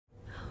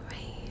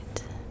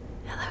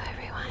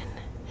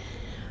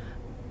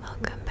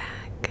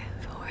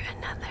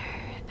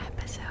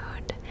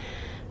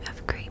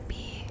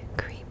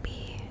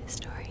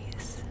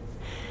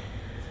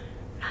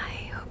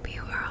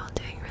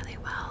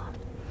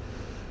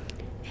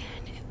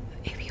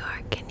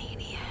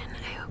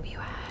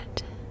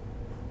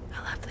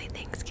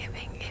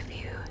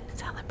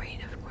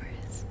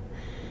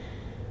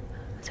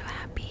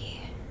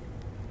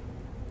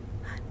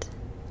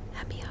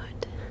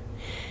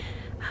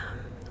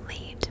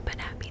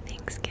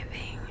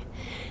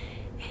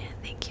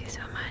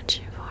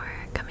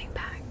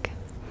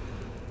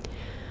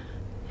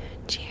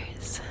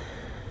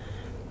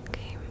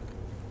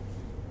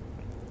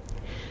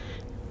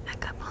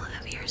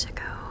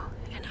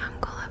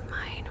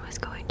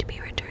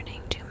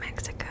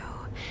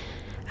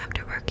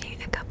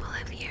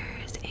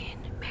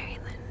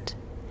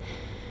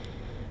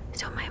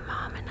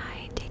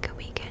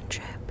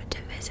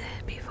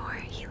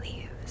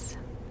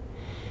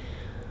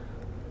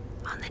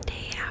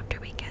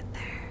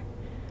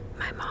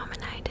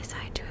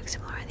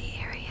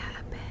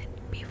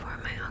before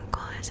my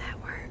uncle is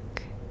at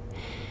work.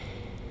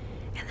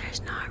 And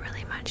there's not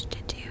really much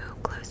to do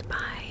close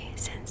by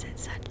since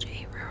it's such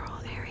a rural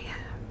area.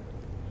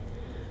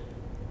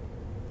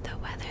 The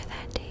weather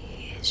that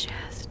day is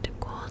just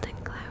cold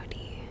and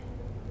cloudy.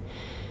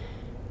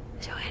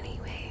 So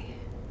anyway,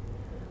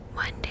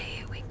 one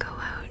day we go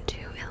out to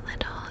a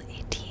little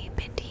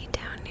itty-bitty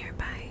town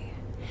nearby.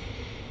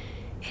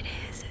 It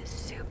is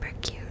super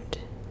cute.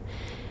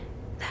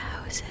 The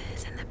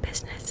houses and the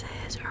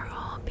businesses are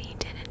all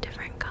painted in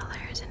different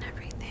colors and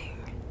everything.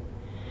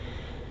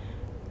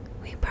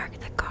 We park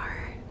the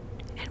car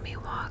and we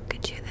walk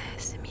to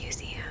this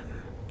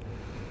museum.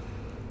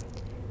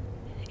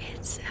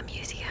 It's a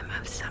museum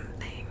of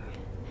something.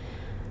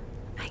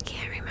 I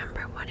can't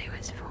remember what it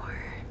was for,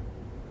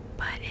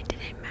 but it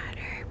didn't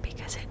matter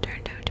because it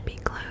turned out to be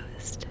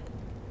closed.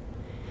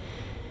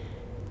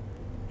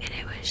 And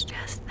it was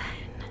just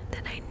then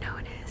that I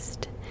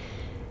noticed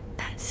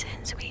that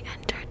since we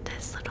entered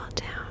this little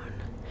town,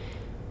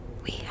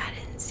 we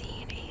hadn't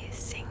seen a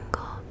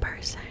single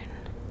person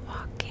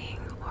walking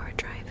or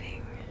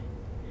driving.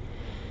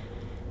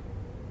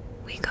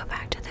 We go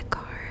back to the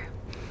car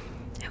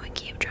and we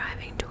keep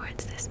driving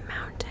towards this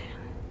mountain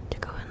to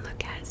go and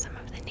look at some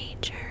of the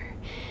nature,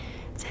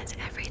 since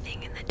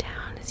everything in the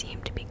town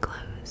seemed to be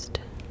closed.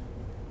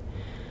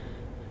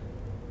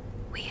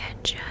 We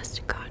had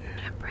just gotten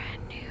a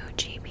brand new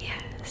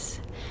GPS,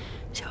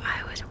 so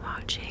I was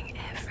watching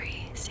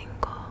every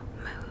single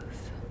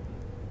move.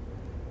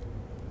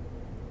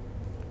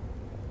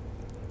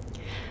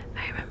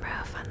 I remember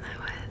how fun that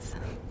was.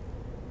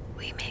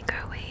 We make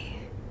our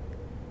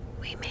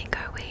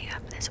way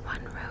up this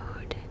one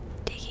road,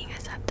 taking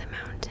us up the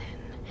mountain,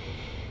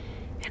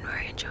 and we're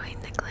enjoying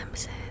the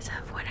glimpses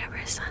of whatever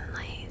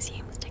sunlight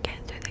seems to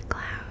get through the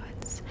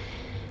clouds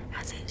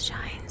as it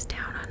shines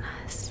down on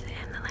us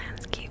and the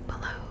landscape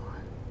below.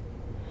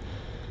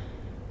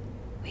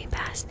 We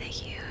pass the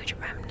huge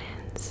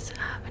remnants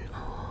of an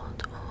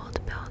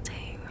old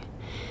building,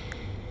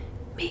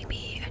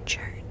 maybe a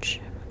church.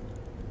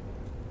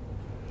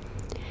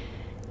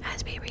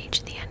 As we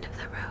reach the end of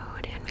the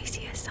road and we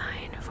see a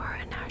sign for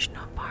a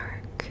national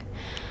park,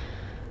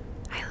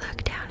 I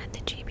look down at the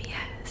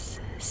GPS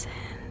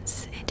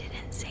since it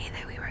didn't say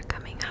that we were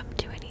coming up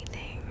to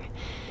anything,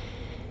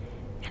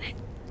 and it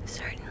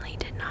certainly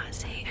did not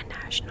say a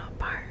national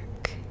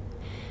park.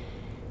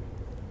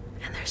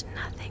 And there's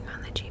nothing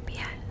on the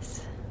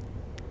GPS.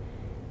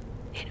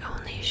 It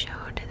only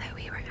showed that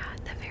we were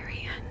at the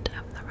very end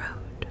of the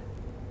road.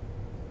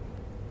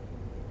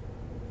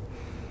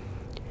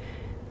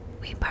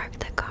 We park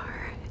the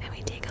car and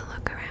we take a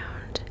look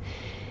around,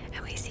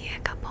 and we see a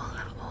couple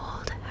of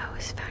old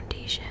house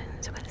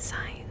foundations with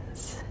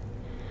signs.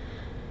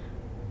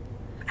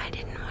 I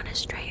didn't want to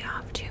stray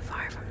off too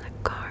far from the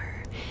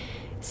car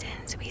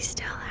since we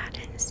still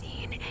hadn't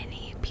seen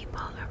any people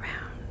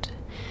around.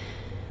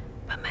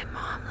 But my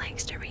mom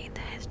likes to read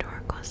the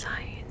historical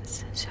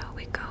signs, so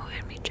we go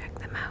and we check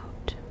them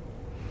out.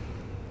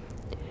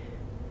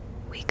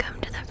 We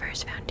come to the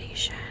first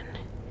foundation,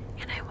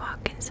 and I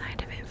walk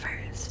inside of it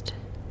first.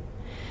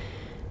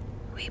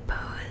 We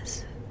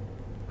pose,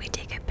 we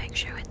take a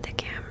picture with the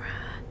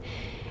camera,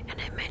 and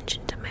I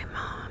mentioned to my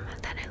mom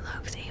that it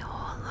looks a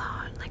whole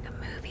lot like a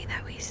movie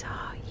that we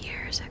saw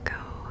years ago.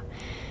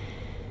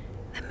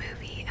 The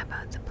movie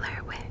about the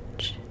Blaire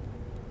Witch.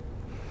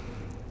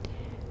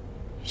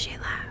 She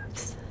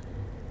laughs.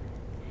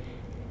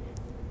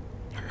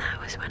 And that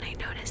was when I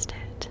noticed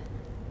it.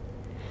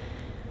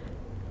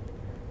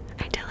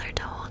 I tell her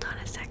to hold on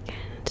a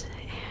second,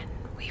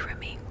 and we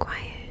remain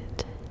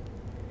quiet.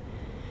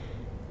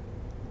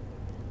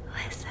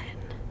 Listen,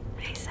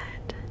 I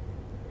said.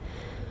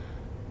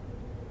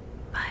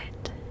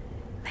 But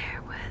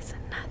there was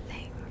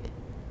nothing.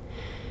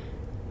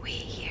 We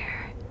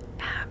hear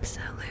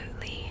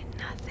absolutely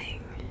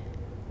nothing.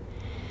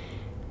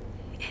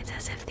 It's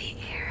as if the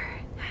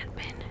air had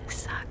been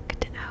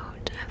sucked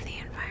out of the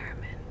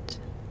environment.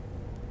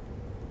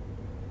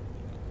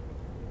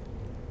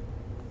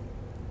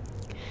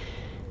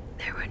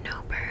 There were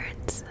no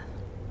birds,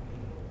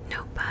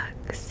 no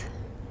bugs,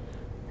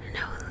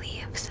 no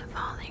leaves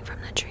falling from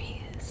the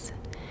trees.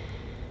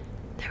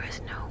 There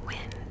was no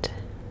wind.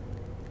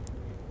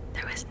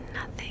 There was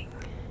nothing.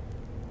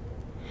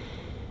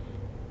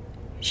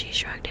 She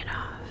shrugged it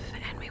off,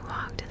 and we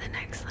walked to the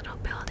next little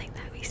building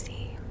that we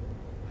see.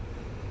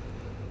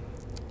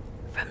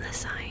 From the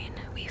sign,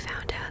 we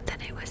found out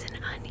that it was an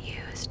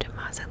unused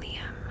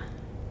mausoleum.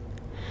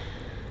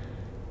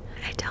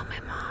 I tell my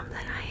mom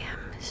that I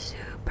am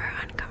super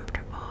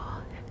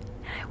uncomfortable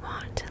and I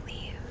want to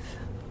leave.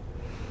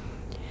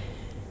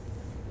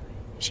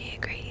 She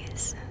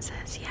agrees and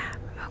says, yeah,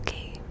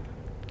 okay.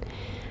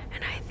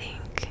 And I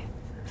think,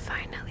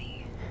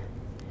 finally,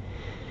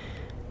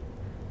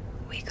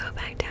 we go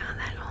back down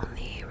that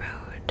only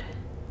road,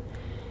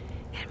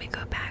 and we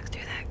go back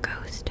through that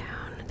ghost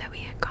town that we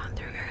had gone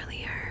through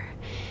earlier,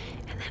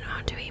 and then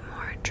onto a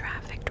more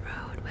trafficked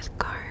road with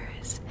cars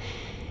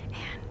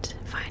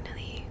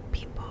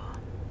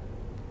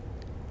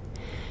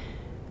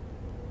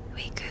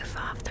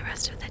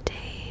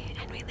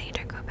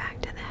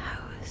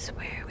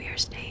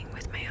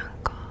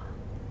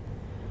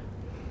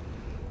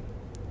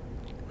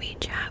We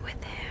chat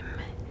with him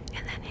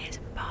and then his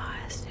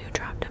boss, who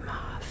dropped him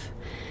off,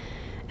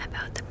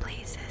 about the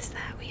places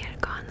that we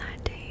had gone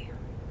that day.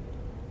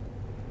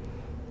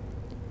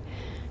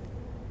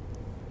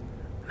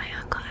 My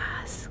uncle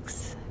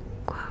asks,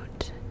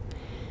 quote,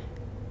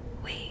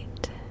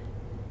 "Wait,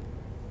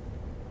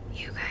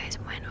 you guys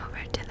went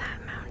over to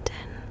that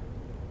mountain,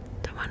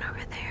 the one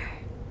over there?"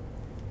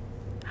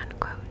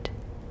 Unquote.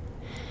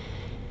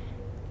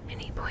 And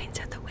he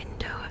points at the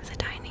window of the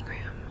dining room.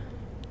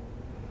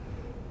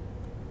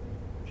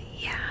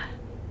 "Yeah,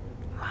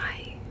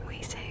 why?"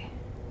 we say.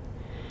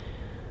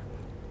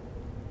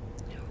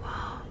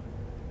 "Well,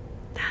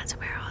 that's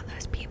where all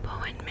those people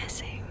went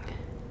missing."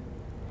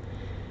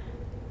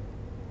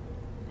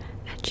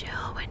 A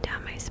chill went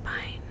down my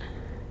spine.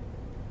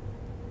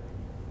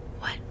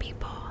 "What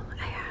people?"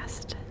 I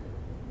asked.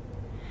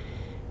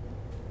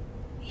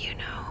 "You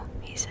know,"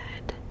 he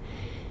said.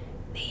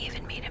 "They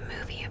even made a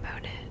movie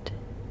about it."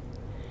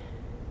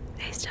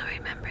 I still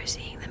remember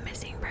seeing the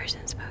missing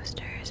persons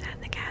posters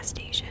at the gas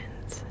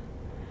stations.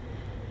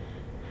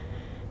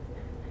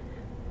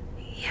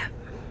 Yep,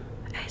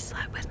 I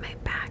slept with my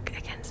back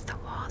against the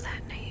wall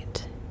that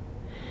night.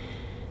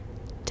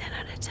 10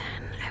 out of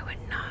 10, I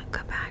would not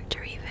go back to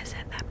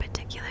revisit that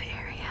particular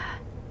area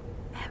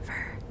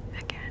ever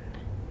again.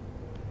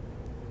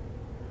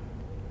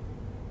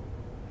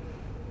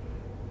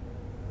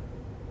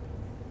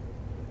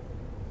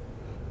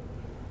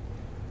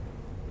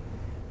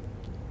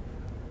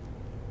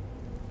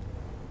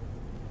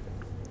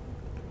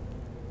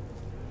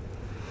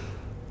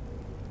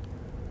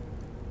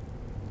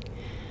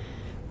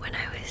 When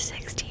I was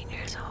 16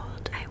 years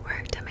old, I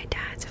worked at my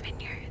dad's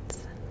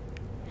vineyards.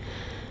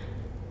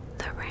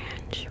 The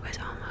ranch was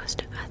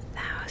almost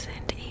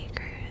 1,000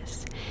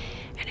 acres,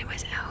 and it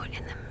was out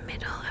in the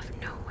middle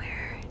of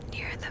nowhere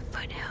near the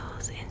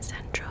foothills in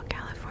central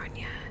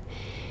California,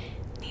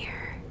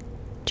 near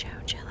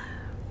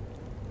Chowchilla.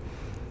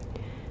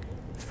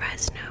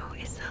 Fresno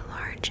is the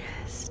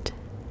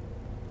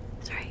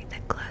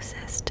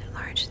closest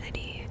large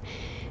city,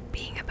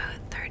 being about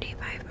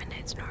 35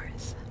 minutes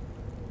north.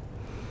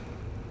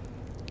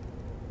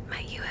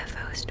 My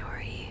UFO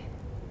story,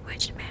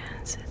 which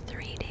spans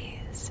 3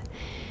 days,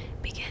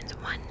 begins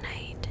one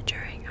night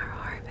during our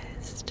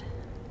harvest.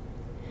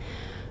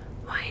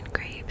 Wine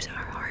grapes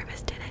are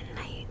harvested at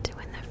night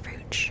when the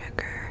fruit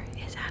sugar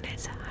is at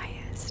its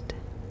highest.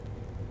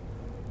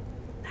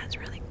 That's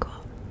really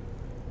cool.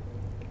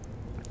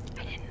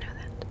 I didn't know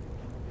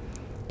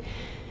that.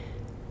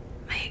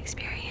 My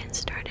experience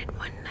started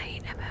one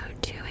night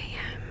about 2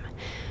 a.m.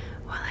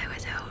 while I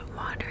was out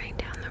watering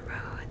down the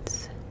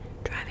roads,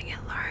 driving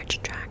a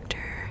large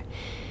tractor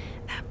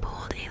that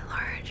pulled a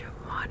large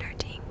water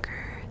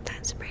tanker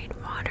that sprayed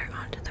water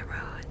onto the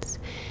roads,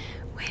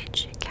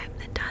 which kept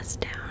the dust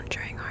down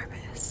during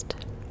harvest.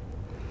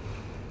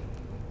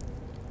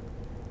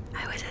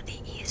 I was at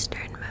the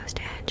easternmost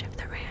edge of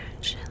the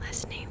ranch,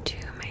 listening to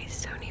my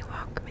Sony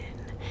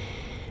Walkman.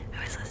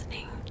 I was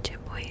listening to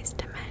Boys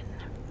to Men,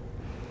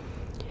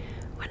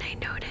 when I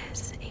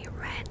noticed a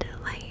red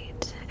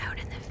light out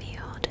in the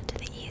field to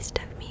the east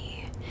of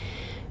me,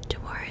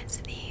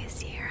 towards the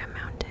Sierra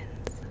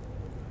Mountains.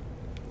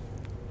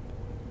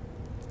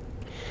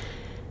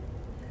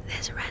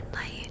 This red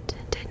light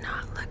did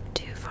not look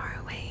too far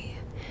away,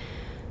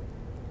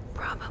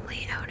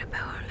 probably out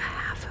about a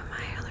half a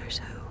mile or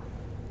so.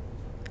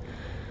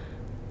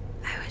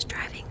 I was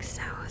driving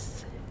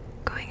south,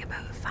 going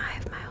about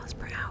 5 miles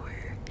per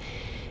hour,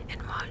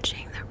 and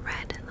watching the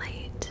red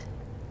light,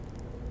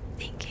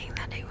 thinking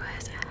that it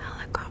was a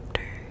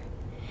helicopter.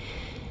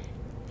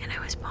 And I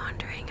was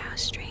pondering how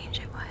strange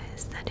it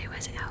was that it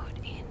was out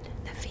in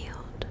the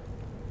field.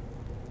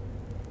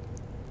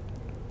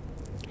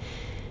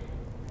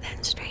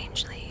 Then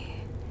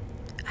strangely,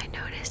 I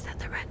noticed that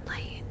the red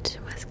light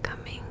was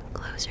coming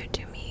closer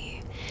to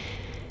me,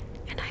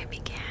 and I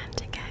began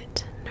to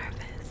get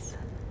nervous.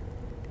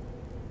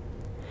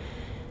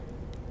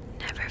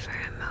 Never for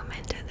a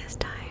moment at this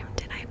time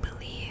did I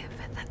believe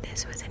that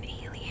this was an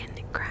alien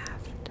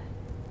craft.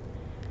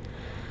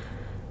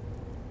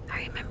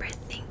 I remember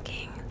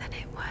thinking that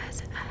it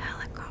was a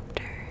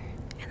helicopter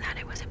and that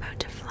it was about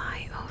to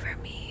fly over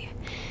me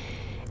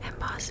and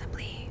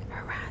possibly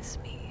harass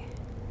me.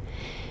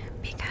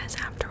 Because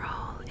after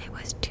all, it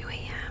was 2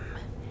 a.m.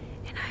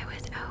 and I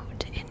was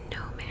out in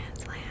no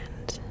man's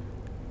land.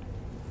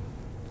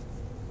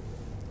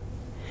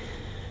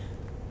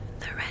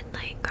 The red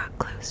light got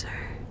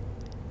closer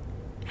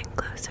and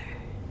closer.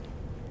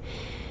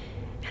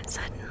 And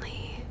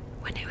suddenly,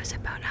 when it was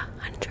about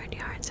 100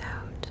 yards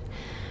out,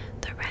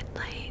 the red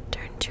light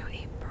turned to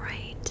a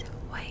bright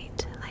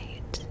white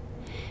light,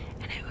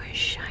 and it was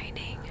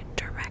shining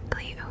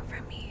directly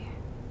over me.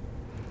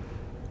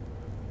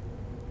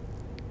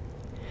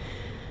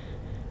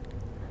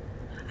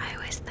 I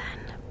was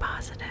then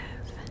positive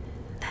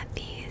that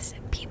these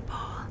people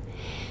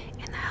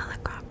in the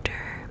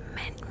helicopter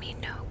meant me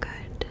no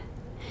good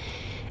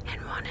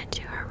and wanted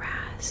to harass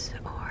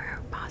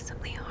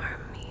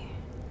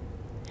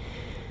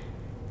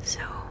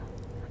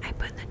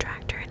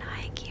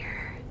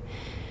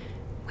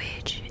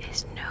which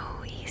is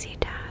no easy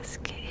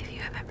task if you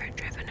have ever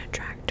driven a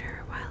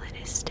tractor while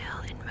it is still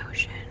in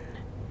motion.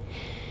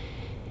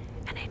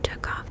 And I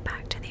took off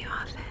back to the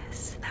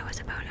office that was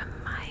about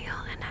 1.5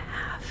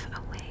 miles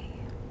away.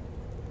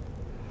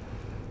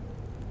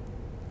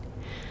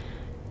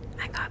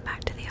 I got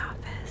back to the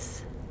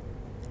office.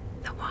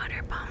 The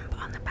water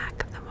pump on the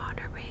back of the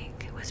water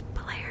rig was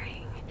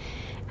blaring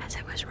as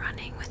it was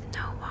running with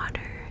no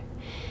water,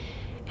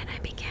 and I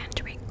began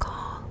to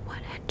recall what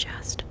had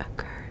just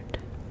occurred.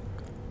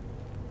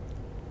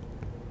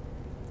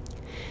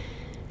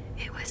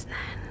 It was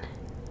then,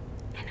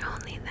 and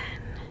only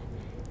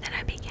then, that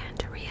I began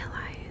to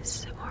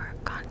realize or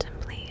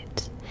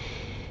contemplate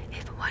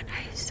if what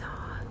I saw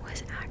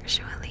was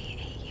actually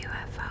a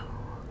UFO.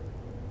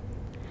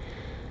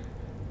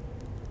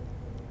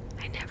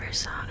 I never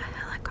saw a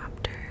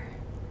helicopter,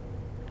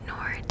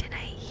 nor did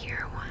I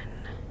hear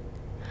one.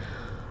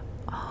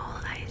 All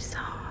I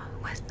saw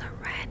was the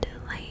red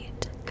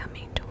light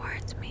coming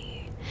towards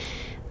me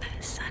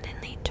that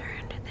suddenly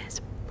turned this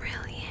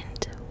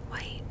brilliant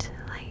white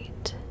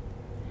light,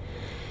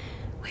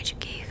 which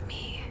gave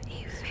me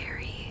a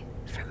very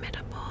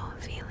formidable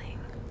feeling.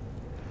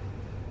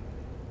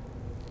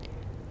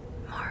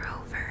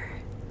 Moreover,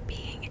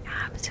 being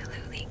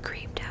absolutely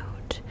creeped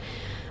out,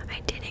 I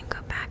didn't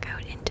go back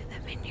out into the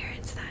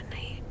vineyards that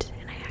night,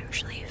 and I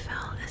actually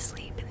fell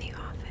asleep in the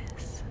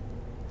office.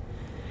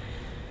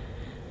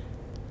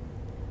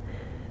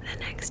 The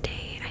next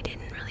day, I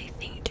didn't really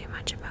think too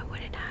much about what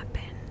had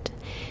happened,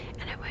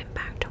 and I went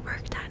back to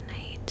work that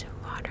night,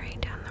 watering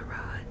down the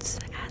roads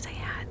as I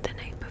had the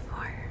night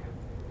before.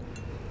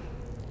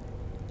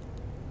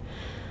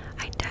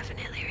 I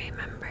definitely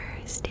remember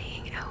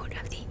staying out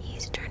of the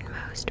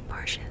easternmost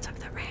portions of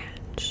the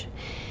ranch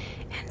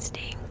and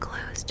staying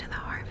close to the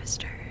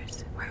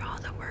harvesters where all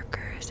the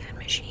workers and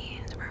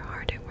machines were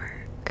hard at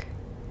work.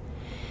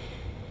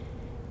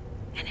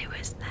 And it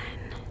was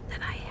then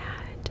that I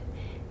had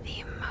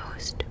the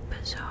most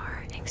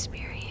bizarre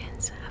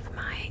experience of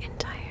my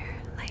entire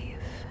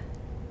life.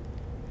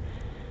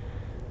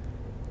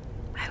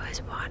 I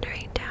was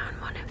wandering down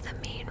one of the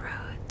main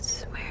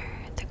roads where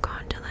the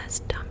gondolas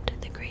dumped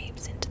the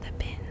grapes into the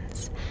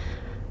bins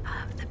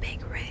of the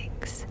big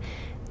rigs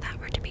that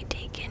were to be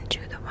taken to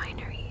the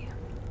winery.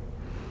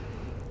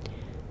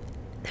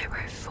 There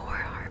were 4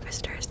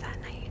 harvesters that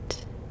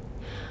night.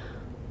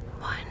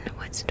 One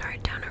would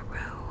start down a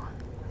row,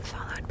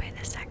 followed by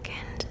the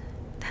second,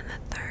 then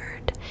the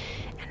third,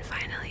 and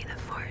finally the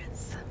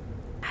 4th.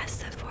 As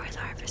the 4th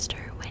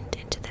harvester went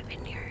into the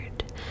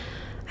vineyard,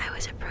 I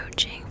was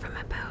approaching from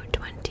about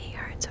 20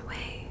 yards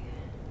away.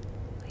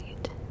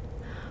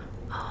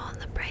 All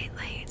the bright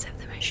lights of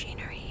the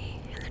machinery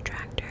and the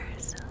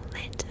tractors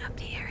lit up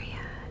the area,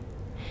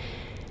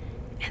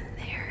 and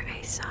there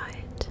I saw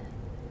it.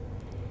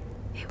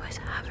 It was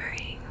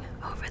hovering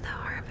over the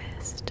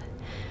harvest,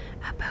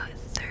 about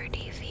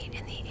 30 feet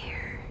in the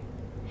air,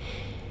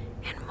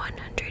 and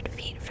 100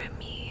 feet from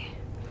me,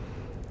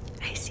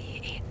 I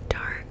see a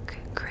dark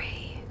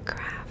gray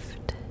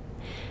craft,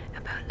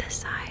 about the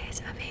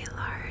size of a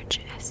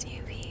large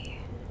SUV.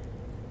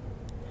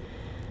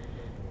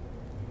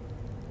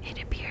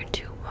 It appeared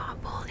to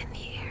wobble in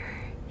the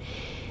air,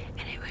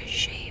 and it was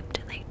shaped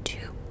like 2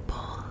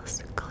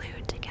 bulls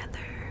glued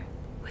together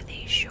with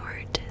a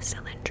short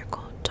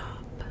cylindrical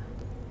top.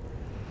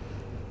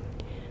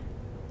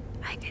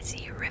 I could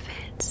see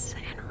rivets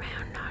and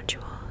round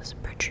nodules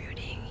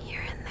protruding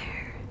here and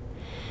there,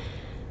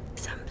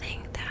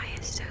 something that I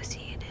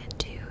associated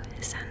to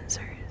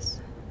sensors.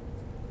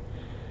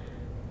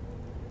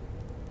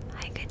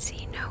 I could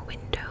see no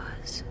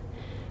windows,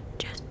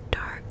 just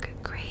dark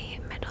gray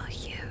metal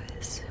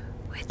hues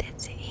with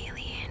its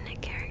alien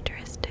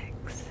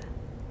characteristics.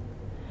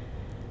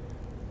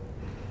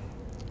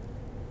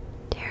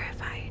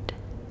 Terrified,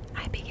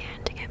 I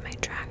began to get my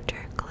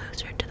tractor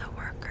closer to the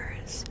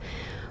workers,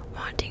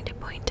 wanting to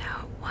point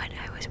out what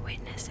I was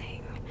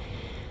witnessing,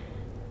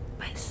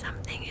 but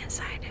something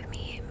inside of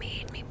me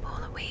made me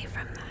pull away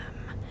from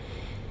them,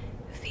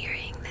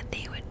 fearing that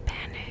they would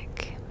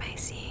panic by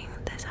seeing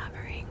this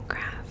hovering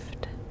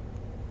craft.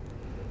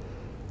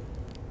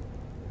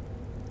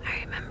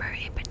 I remember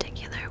a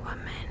particular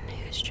woman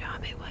whose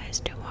job it was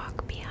to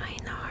walk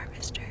behind the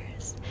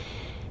harvesters,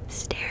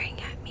 staring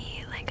at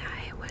me like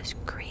I was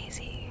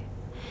crazy,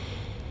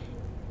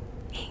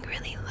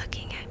 angrily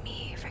looking at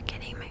me for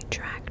getting my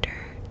tractor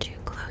too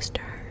close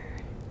to her.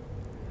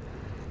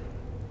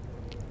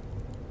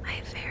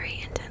 I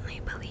very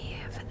intently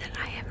believe that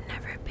I have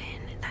never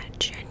been that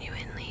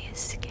genuinely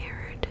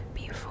scared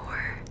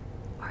before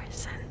or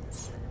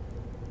since.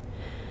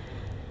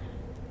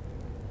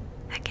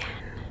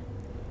 Again,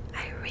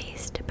 I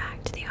raced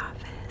back to the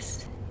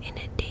office in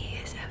a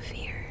daze of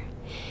fear,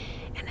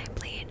 and I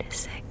played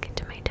sick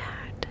to my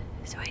dad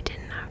so I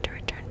didn't have to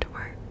return to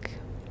work.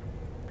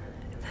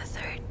 The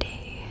 3rd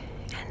day,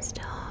 and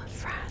still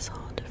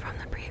frazzled from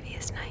the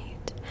previous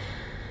night,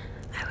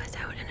 I was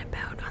out and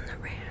about on the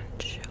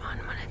ranch on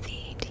one of the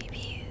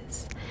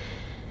ATVs,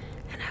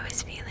 and I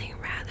was feeling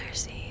rather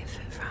safe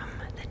from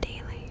the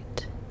daylight.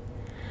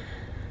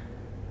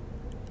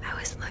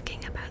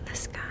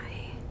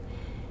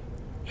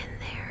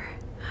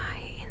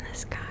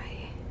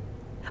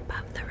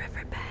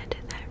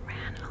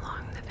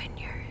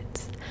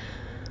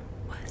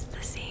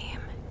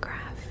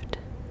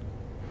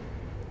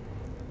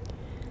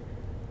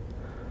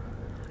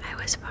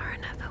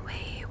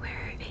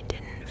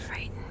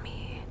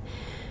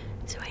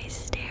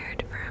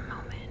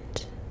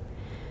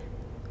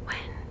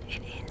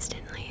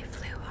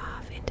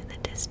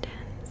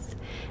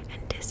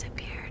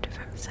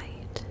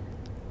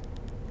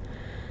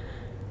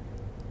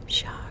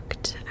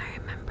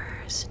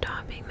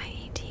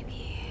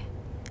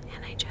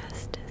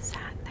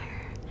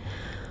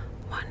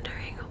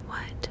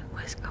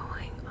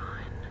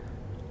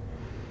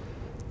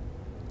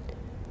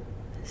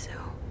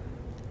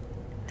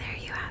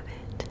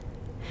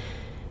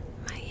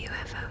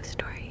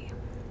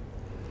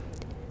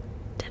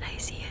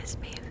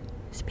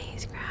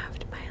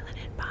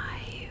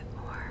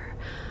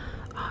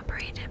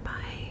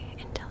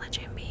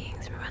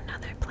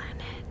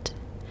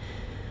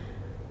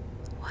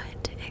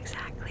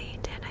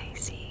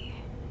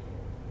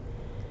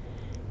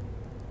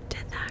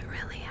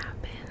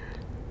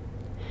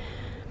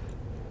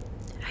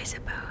 I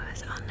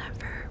suppose I'll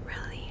never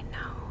really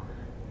know.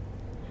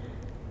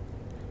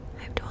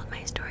 I've told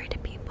my story to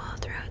people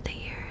throughout the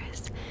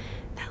years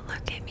that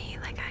look at me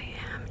like I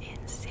am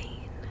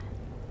insane.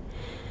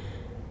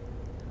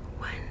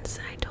 Once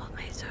I told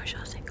my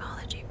social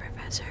psychology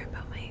professor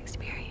about my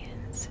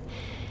experience,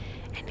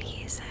 and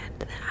he said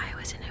that I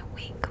was in a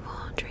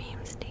wakeful dream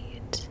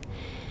state,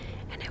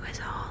 and it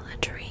was all a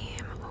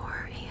dream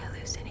or a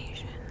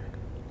hallucination.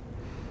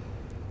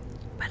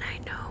 But I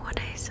know what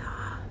I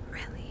saw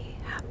really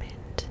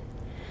happened.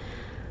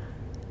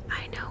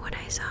 I know what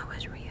I saw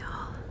was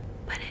real,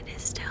 but it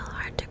is still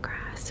hard to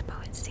grasp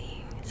what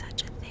seeing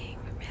such a thing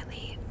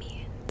really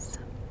means.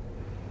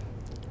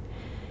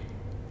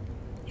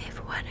 If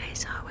what I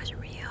saw was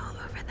real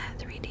over that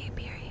 3-day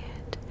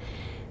period,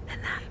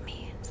 then that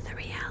means the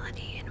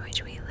reality in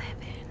which we live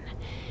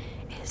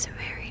in is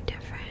very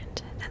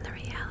different than the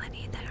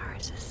reality that our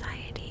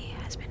society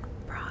has been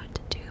brought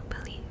to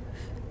believe.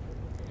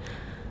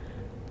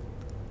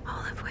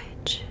 All of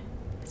which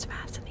is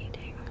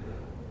fascinating.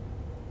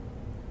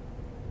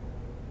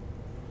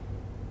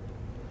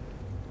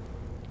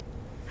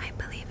 I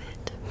believe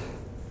it.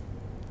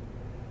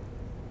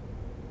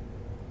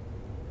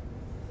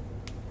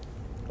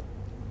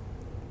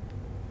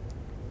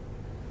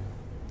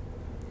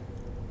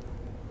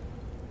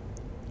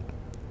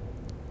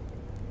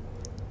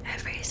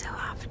 Every so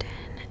often,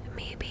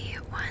 maybe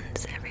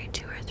once every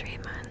 2 or 3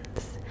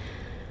 months,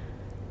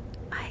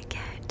 I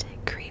get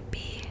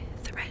creepy,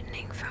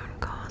 threatening phone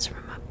calls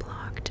from a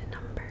blocked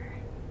number.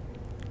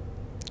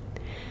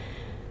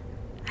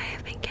 I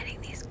have been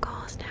getting these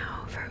calls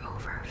now for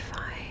over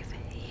 5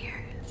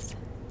 years.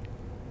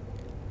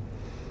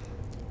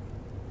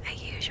 I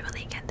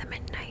usually get them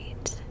at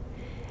night,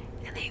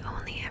 and they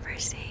only ever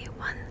say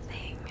one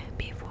thing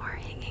before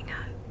hanging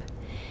up,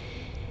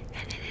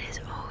 and it is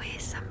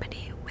always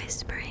somebody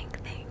whispering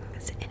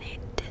things in a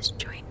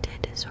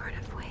disjointed sort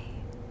of way.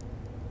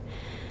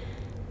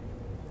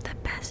 The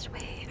best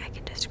way I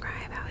can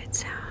describe how it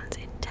sounds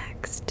in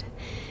text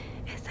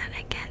is that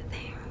I get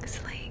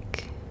things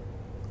like,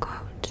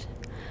 quote,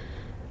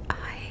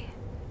 I, ...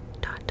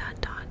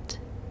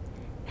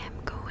 am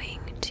going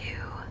to ...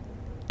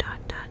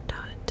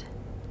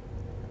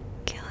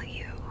 kill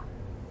you.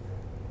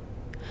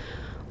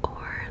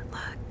 Or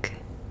look ...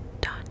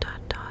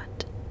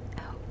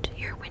 out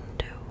your window ...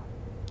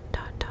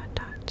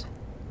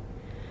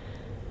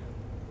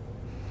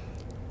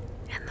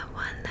 And the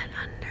one that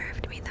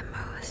unnerved me the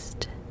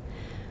most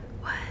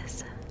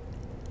was,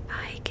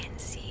 I can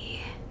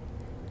see ...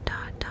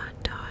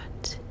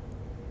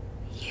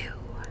 you.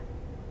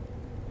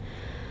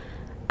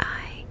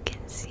 I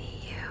can see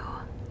you.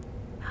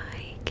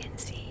 I can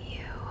see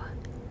you.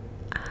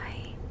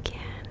 I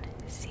can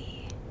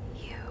see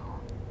you.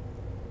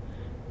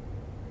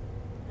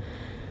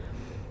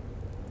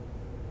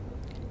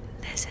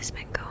 This has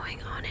been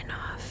going on and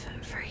off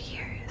for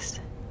years.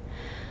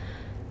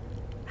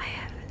 I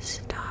have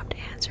stopped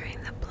answering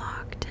the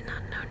blocked and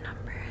unknown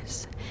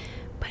numbers,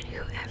 but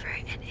whoever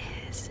it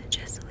is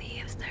just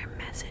leaves their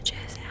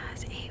messages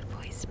as a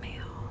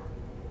voicemail.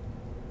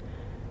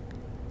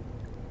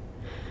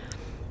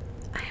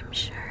 I am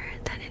sure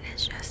that it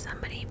is just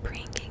somebody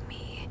pranking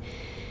me,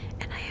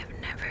 and I have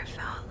never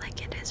felt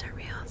like it is a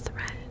real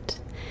threat.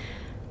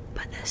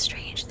 But the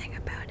strange thing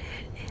about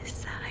it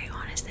is that I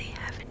honestly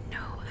have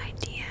no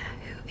idea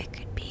who it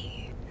could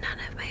be. None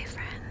of my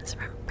friends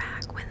from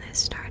back when this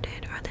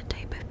started are the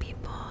type of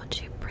people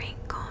to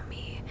prank call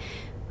me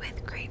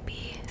with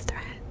creepy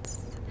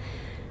threats,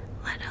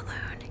 let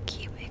alone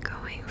keep it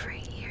going for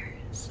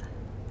years.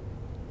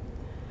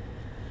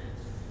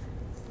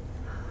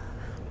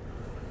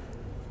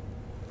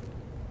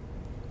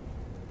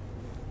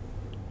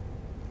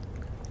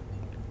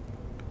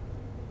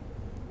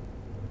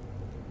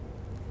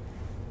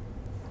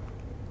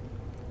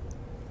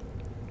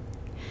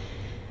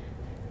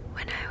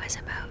 When I was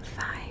about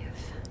 5,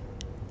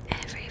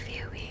 every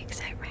few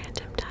weeks at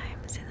random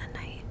times in the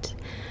night,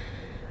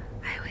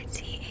 I would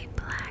see a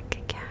black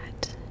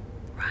cat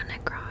run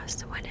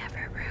across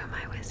whatever room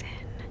I was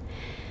in,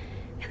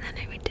 and then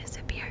it would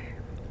disappear.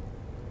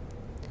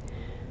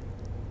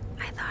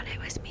 I thought it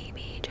was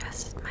maybe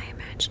just my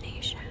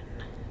imagination.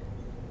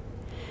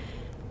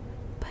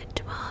 But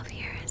 12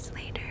 years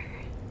later,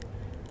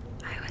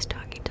 I was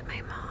talking to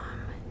my mom,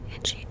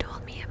 and she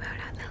told me about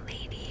how the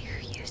lady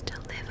who used to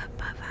live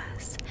above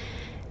us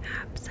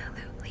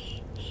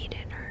absolutely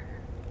hated her.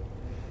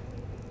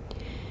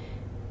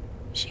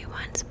 She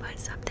once put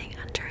something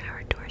under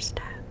our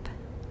doorstep,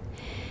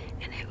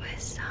 and it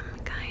was some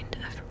kind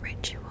of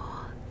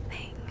ritual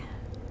thing.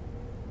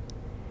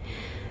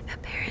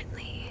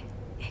 Apparently,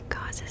 it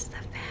causes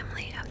the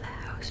family of the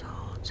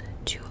household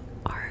to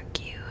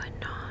argue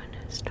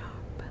non-stop.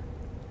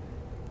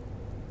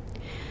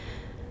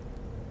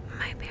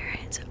 My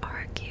parents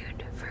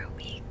argued for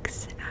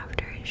weeks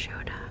after it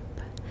showed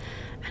up,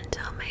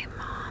 until my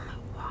mom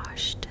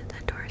washed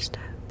the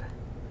doorstep.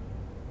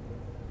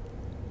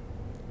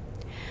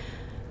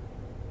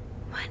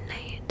 One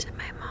night,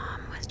 my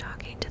mom was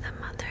talking to the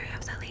mother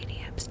of the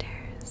lady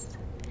upstairs,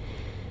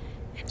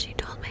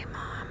 told my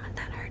mom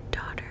that her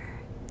daughter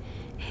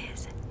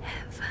is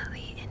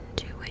heavily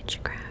into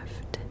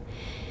witchcraft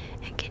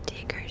and can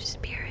take her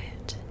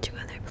spirit to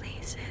other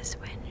places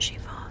when she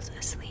falls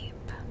asleep.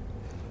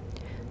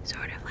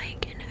 Sort of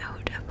like an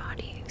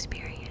out-of-body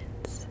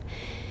experience.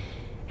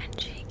 And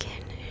she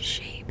can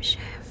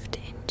shape-shift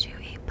into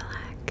a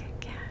black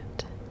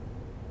cat.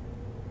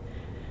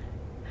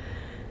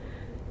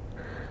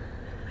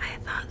 I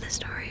thought the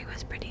story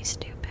was pretty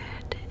stupid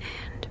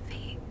and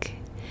fake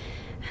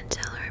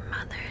until her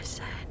mother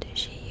said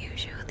she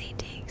usually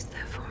takes the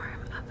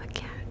form of a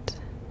cat.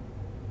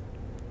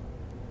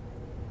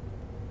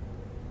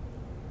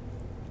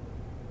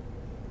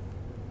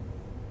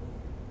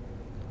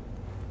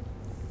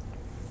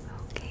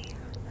 Okay.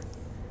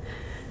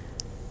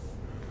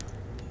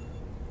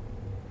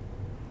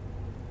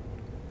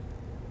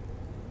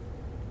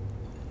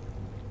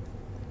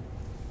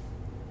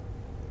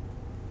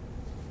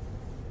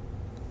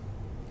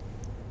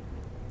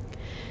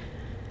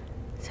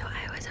 So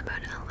I was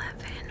about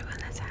 11 when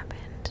this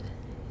happened,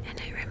 and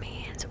it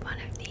remains one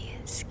of the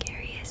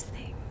scariest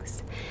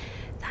things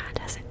that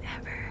has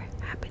ever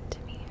happened to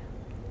me.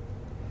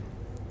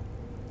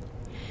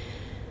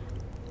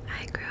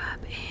 I grew up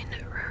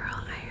in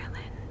rural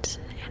Ireland,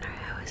 and our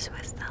house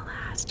was the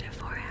last of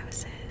 4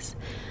 houses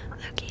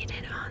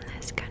located on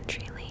this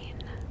country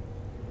lane.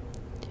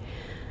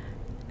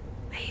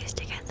 I used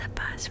to get the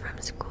bus from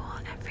school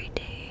every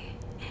day,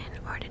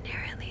 and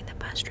ordinarily the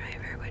bus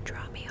driver would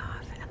drop me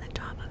off at the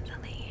top of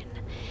the lane,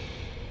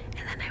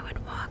 and then I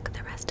would walk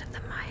the rest of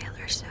the mile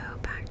or so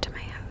back to my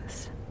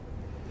house.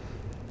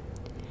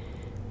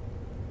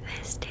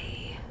 This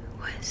day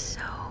was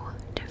so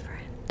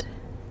different.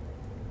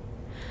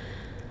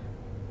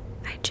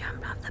 I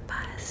jumped off the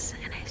bus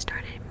and I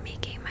started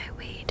making my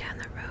way down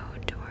the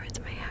road towards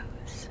my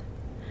house.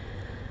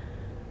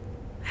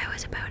 I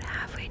was about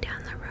halfway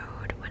down the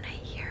road when I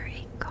hear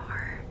a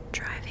car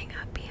driving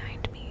up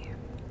behind me.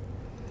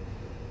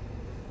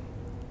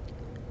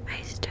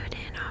 I stood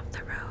in off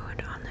the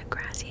road on the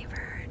grassy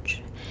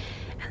verge,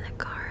 and the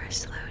car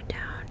slowed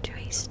down to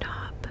a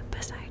stop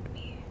beside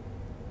me.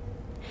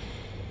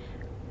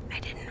 I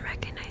didn't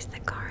recognize the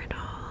car at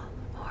all,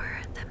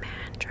 or the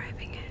man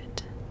driving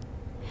it.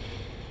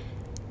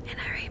 And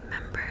I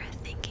remember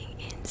thinking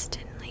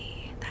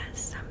instantly that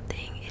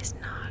something is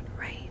not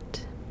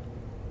right.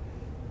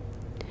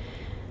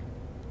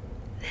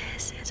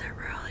 This is a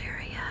rural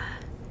area.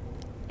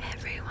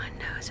 Everyone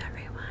knows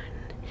everyone,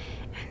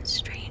 and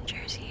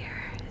strangers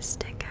here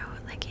stick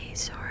out like a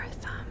sore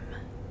thumb.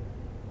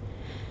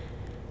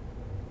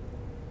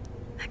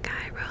 The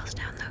guy rolls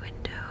down the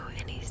window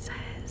and he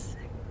says,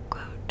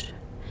 quote,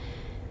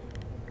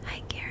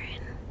 "Hi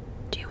Karen,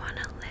 do you want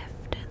to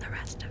lift the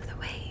rest of the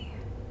way?"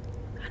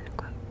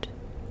 Unquote.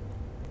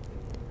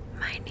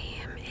 My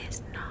name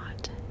is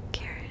not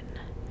Karen,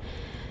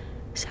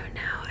 so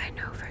now I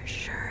know for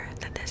sure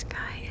that this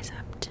guy is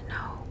up to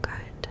no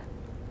good.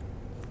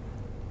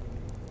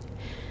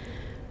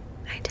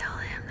 I tell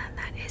him that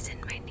that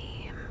isn't my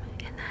name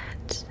and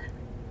that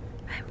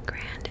I'm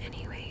grand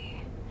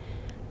anyway.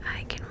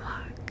 I can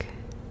walk.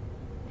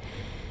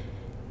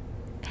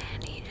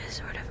 And he just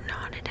sort of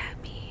nodded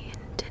at me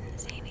and didn't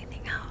say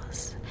anything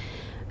else.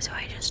 So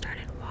I just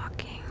started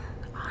walking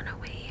on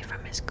away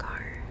from his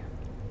car.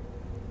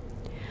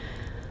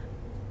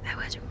 I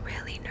was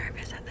really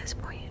nervous at this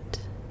point.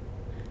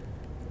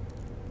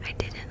 I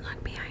didn't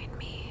look behind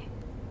me,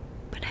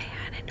 but I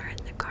hadn't heard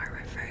the car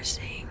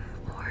reversing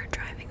or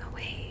driving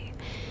away,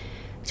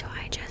 so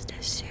I just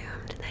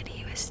assumed that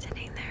he was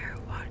sitting there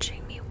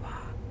watching me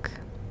walk.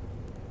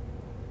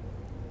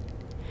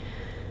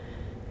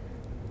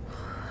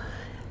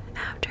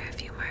 After a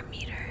few more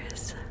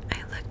meters,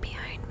 I look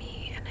behind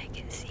me and I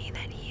can see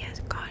that he has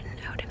gotten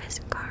out of his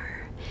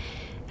car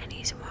and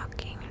he's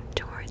walking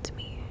towards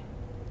me,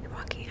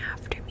 walking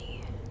after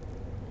me.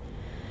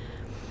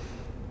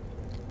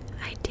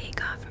 I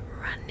take off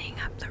running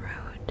up the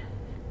road,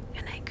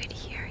 and I could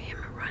hear him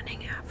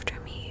running after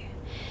me,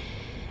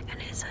 and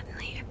it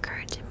suddenly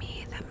occurred to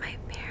me that my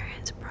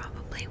parents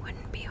probably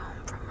wouldn't be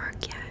home from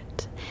work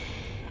yet,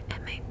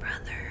 and my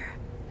brother,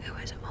 who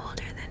was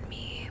older than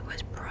me,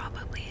 was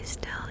probably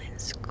still in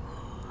school.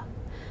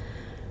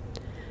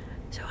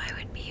 So I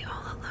would be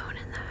all alone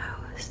in the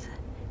house,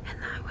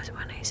 and that was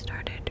when I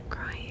started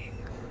crying.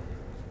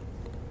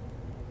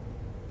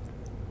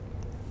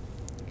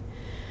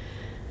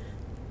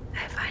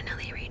 I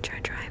finally reach our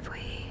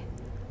driveway.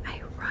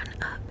 I run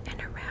up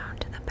and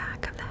around to the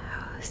back of the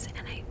house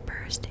and I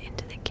burst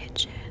into the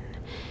kitchen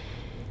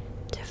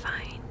to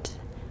find,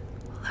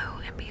 lo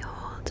and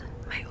behold,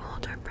 my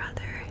older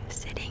brother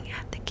sitting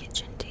at the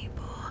kitchen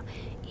table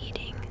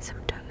eating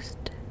some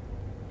toast.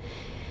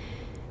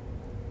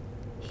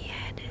 He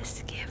had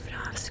skipped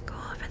off school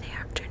for the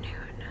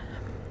afternoon.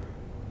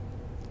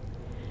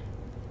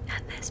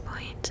 At this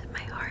point,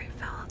 my heart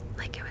felt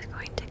like it was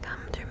going to come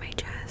through my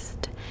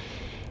chest,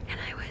 and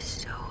I was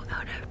so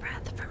out of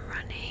breath from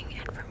running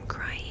and from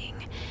crying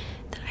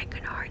that I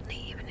could hardly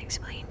even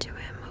explain to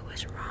him what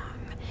was wrong,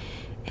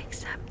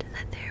 except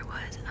that there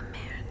was a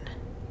man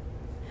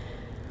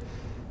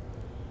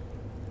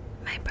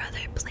brother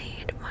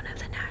played one of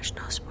the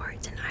national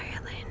sports in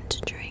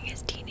Ireland during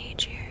his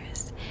teenage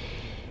years,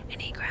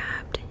 and he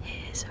grabbed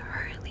his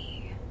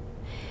hurley,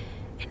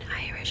 an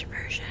Irish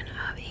version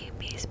of a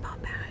baseball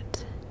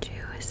bat, to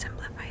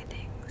simplify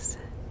things.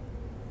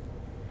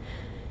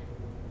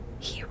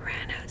 He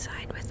ran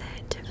outside with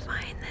it to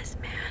find this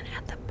man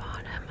at the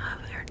bottom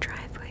of our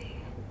driveway,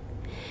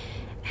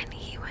 and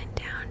he went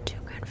down to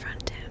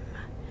confront him.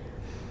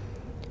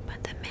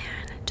 But the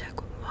man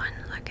took one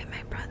look at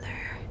my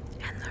brother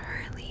and the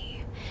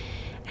hurley,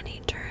 and he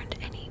turned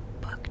and he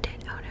booked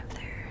it out of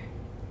there.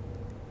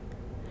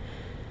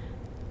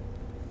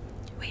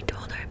 We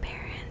told our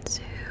parents,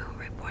 who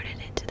reported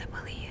it to the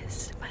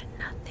police, but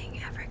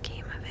nothing ever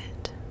came of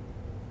it.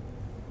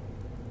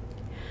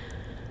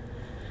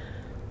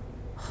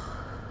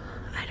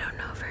 I don't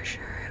know for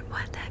sure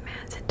what that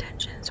man's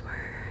intentions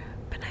were,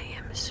 but I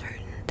am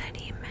certain that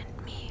he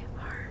meant me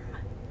harm.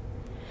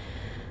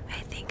 I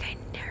think I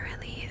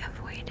narrowly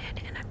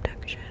avoided an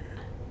abduction.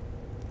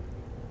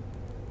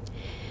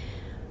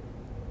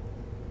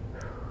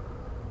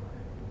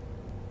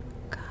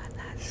 God,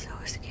 that's so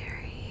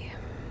scary.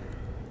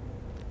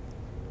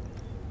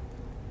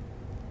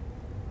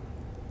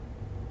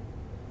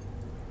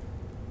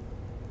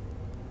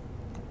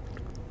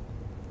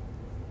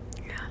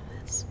 Yeah,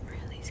 that's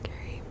really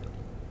scary.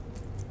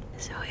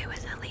 So it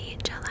was a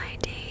late July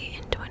day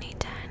in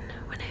 2010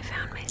 when I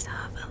found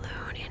myself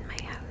alone in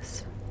my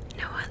house.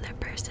 No other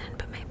person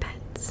but my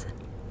pets.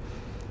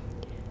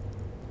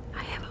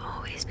 I have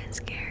always been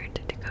scared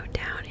to go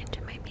down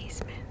into my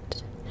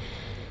basement,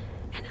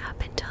 and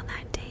up until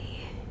that day,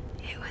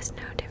 it was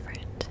no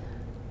different.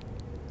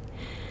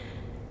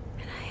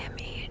 And I am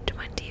a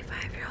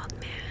 25-year-old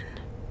man,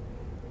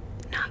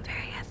 not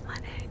very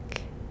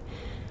athletic,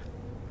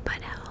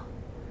 but hell,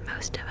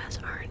 most of us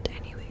aren't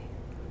anyway.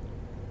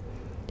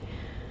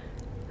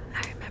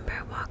 I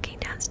remember walking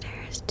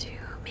downstairs to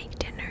make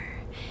dinner,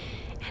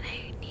 and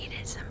I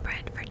needed some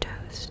bread for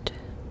toast,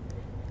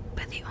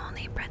 but the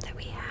only bread that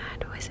we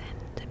had was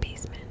in the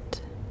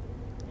basement.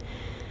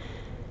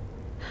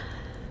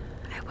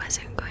 I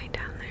wasn't going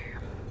down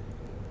there.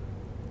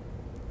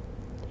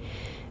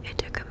 It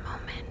took a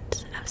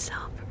moment of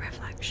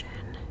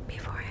self-reflection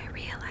before I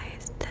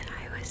realized that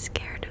I was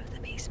scared of the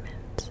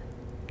basement.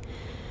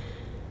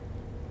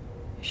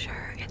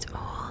 Sure, it's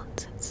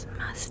old, it's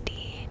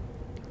musty,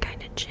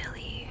 kinda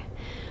chilly,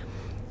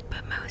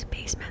 but most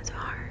basements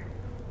are.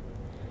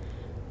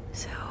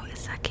 So,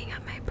 sucking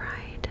up my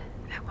pride,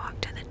 I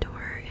walked to the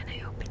door and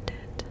I opened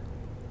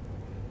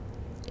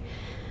it.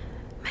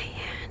 My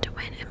hand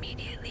went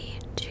immediately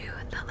to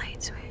the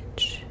light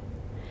switch,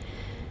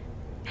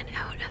 and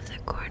out of the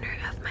corner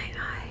of my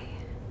eye,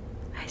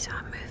 I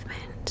saw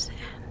movement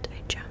and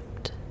I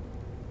jumped.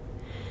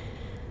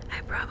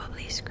 I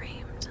probably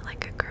screamed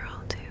like a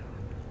girl too.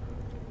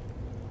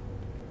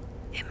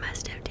 It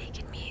must have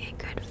taken me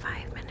a good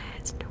 5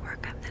 minutes to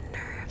work up the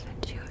nerve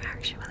to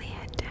actually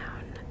head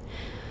down,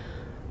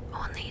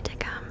 only to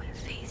come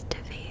face to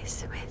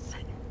face with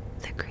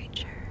the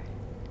creature,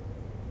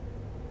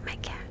 my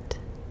cat,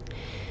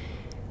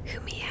 who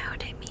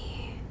meowed at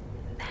me,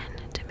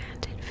 then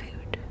demanded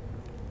food.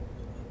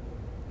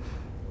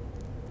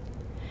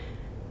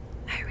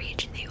 I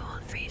reached the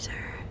old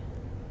freezer,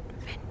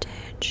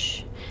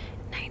 vintage,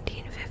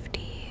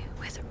 1950,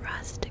 with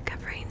rust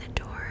covering the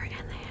door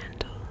and the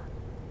handle.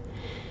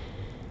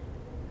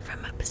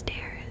 From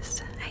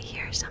upstairs, I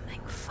hear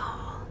something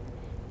fall,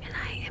 and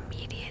I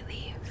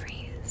immediately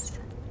freeze.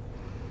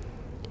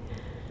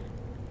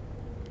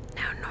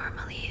 Now,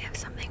 normally, if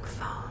something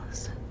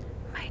falls,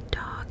 my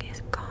dog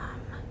is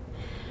calm,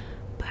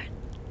 but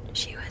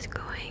she was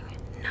going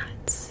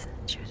nuts.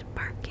 She was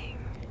barking.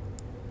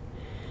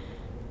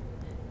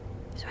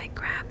 So I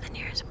grab the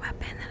nearest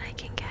weapon that I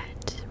can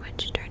get,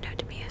 which turned out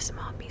to be a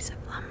small piece of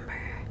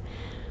lumber.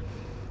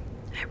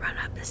 I run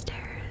up the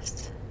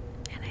stairs,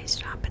 and I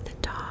stop at the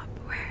top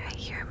where I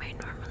hear my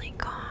normally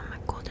calm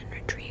golden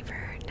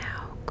retriever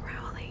now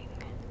growling.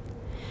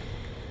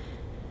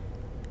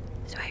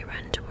 So I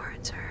run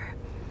towards her,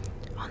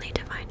 only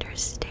to find her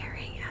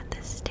staring at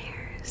the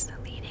stairs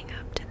leading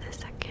up to the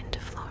second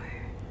floor.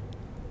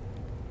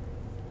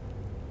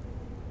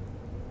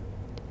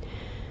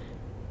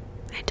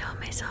 I told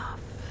myself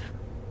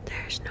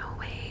there's no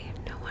way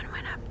no one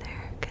went up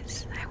there,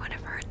 because I would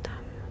have heard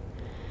them.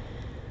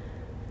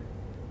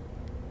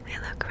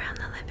 I look around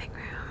the living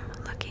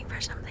room looking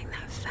for something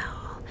that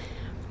fell,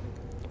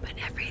 but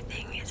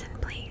everything is in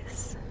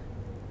place.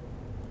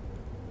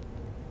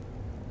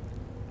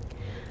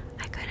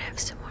 I could have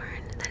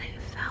sworn that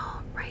it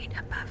fell right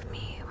above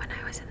me when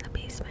I was in the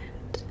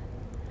basement.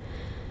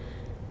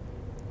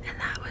 And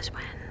that was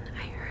when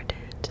I heard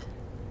it.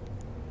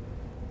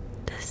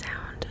 The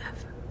sound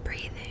of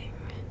breathing,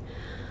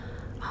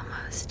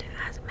 almost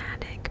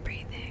asthmatic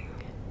breathing,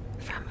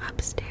 from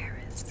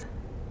upstairs.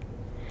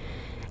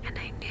 And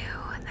I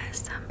knew that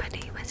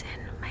somebody was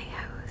in my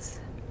house.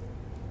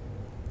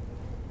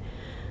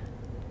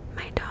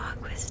 My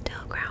dog was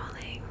still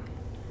growling,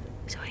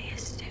 so I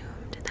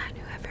assumed that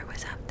whoever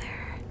was up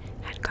there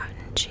had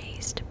gotten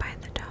chased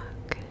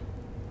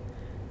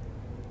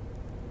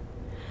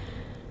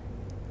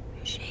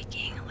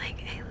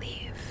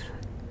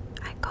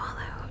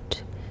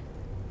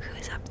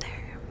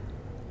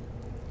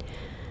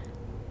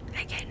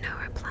no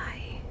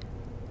reply,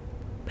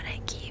 but I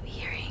keep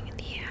hearing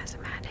the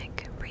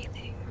asthmatic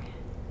breathing.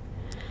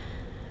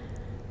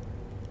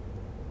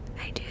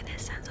 I do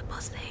this sensible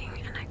thing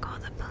and I call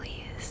the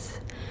police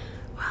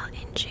while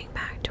inching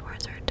back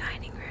towards our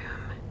dining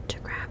room to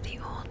grab the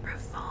old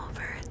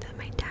revolver that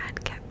my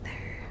dad kept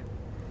there.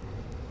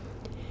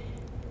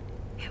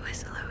 It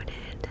was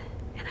loaded,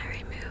 and I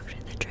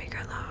removed the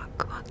trigger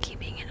lock while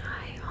keeping an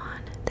eye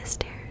on the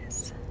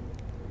stairs.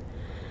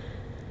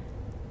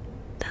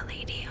 The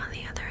lady on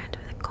the other end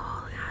of the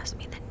call asked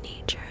me the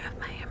nature of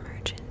my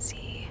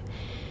emergency,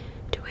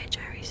 to which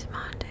I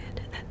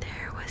responded that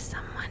there was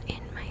someone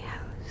in my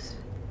house.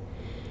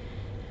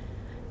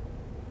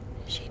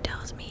 She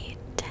tells me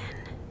 10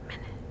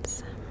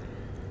 minutes.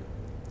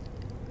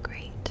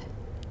 Great.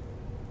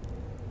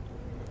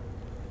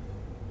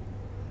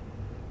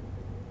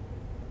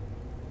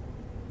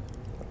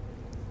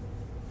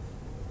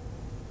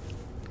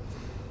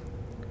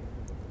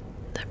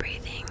 The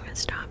breathing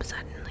stopped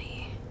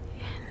suddenly,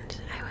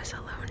 and I was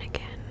alone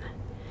again,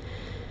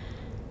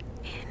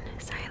 in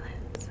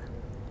silence.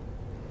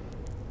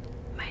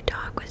 My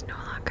dog was no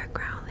longer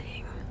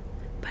growling,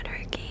 but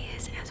her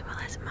gaze, as well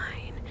as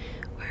mine,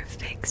 were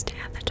fixed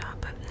at the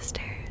top of the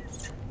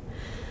stairs.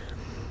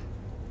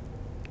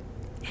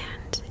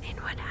 And in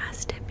what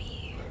has to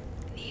be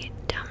the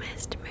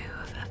dumbest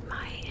move of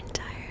my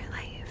entire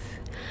life,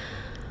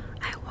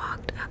 I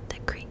walked up the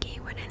creaky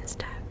wooden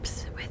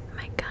steps with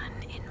my gun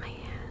in my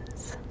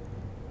hands.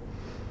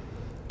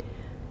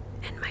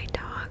 And my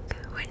dog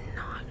would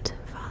not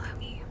follow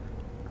me.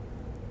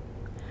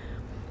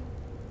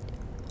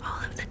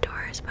 All of the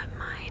doors but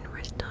mine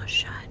were still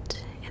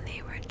shut, and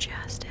they were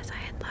just as I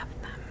had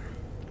left them.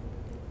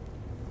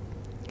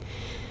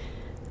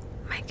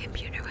 My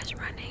computer was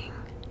running.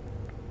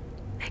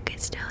 I could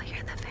still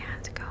hear the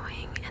fans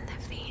going and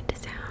the faint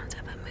sounds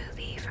of a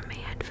movie from my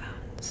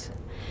headphones.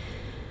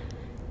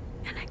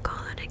 And I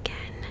call it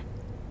again.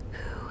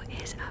 Who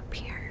is up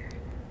here?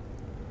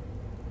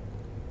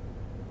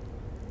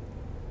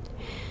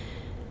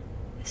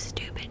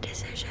 Stupid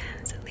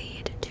decisions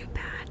lead to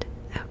bad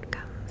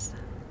outcomes.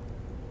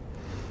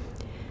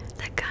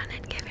 The gun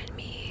had given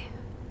me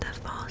the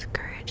false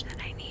courage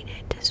that I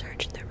needed to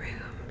search the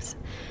rooms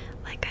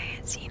like I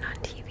had seen on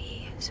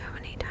TV so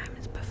many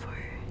times before.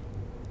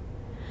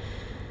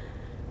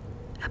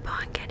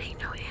 Upon getting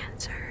no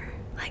answer,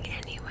 like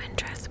anyone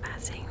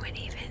trespassing would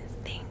even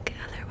think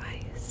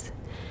otherwise,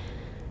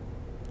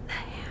 the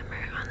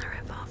hammer on the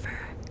revolver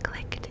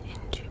clicked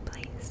into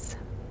place.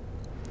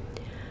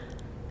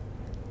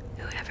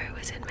 Whoever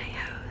was in my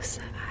house,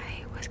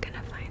 I was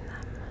gonna find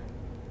them.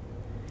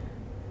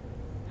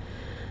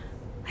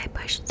 I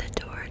pushed the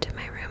door to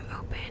my room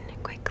open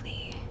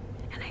quickly,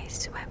 and I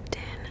swept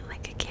in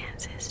like a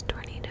Kansas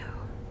tornado.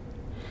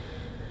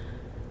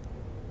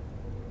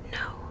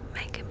 No,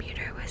 my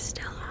computer was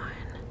still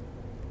on,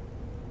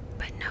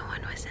 but no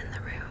one was in the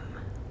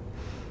room.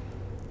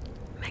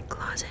 My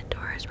closet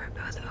doors were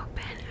both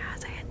open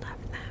as I had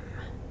left them.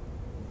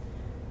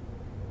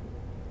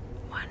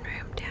 One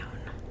room down.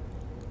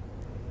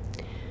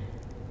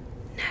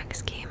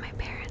 Next came my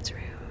parents'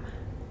 room.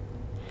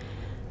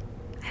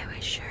 I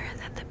was sure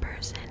that the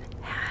person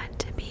had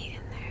to be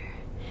in there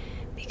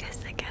because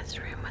the guest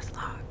room was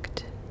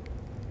locked.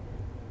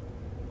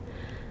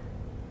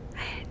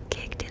 I had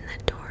kicked in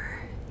the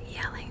door,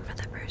 yelling for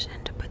the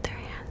person to put their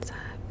hands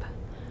up,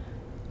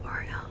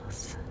 or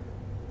else.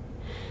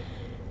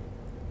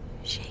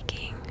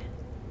 Shaking,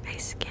 I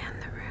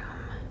scanned the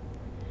room,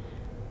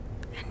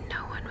 and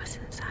no one was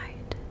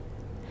inside,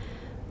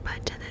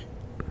 but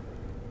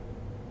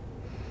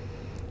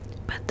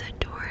the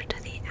door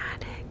to the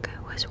attic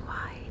was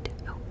wide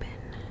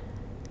open.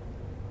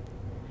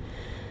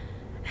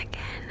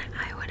 Again,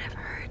 I would have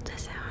heard the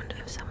sound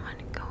of someone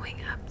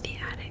going up the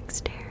attic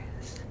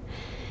stairs,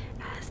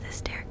 as the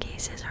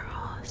staircases are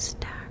all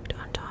stacked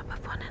on top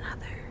of one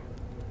another.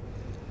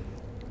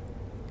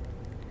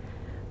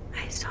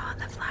 I saw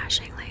the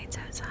flashing lights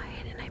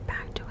outside and I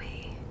backed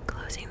away,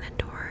 closing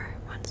the door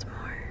once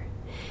more,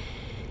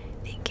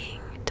 thinking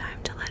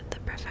time to let the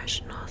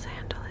professionals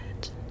handle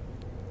it.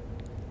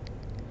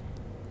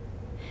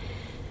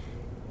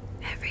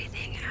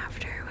 Everything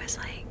after was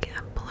like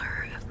a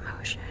blur of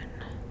motion.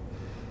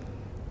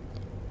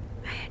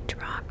 I had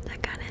dropped the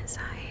gun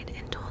inside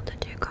and told the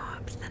two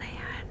cops that I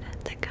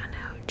had the gun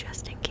out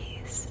just in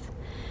case.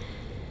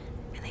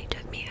 And they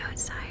took me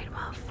outside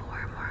while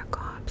 4 more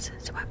cops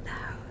swept the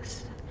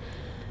house.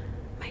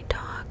 My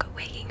dog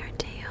wagging her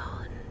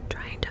tail and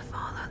trying to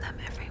follow them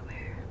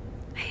everywhere.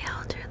 I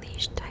held her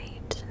leash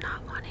tight,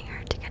 not wanting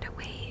her to get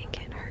away and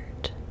get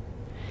hurt.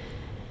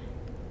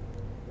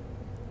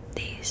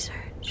 They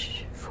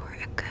search for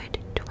a good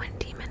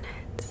 20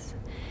 minutes.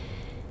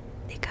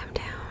 They come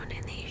down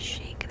and they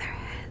shake their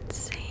heads,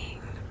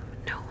 saying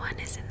no one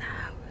is in the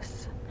house.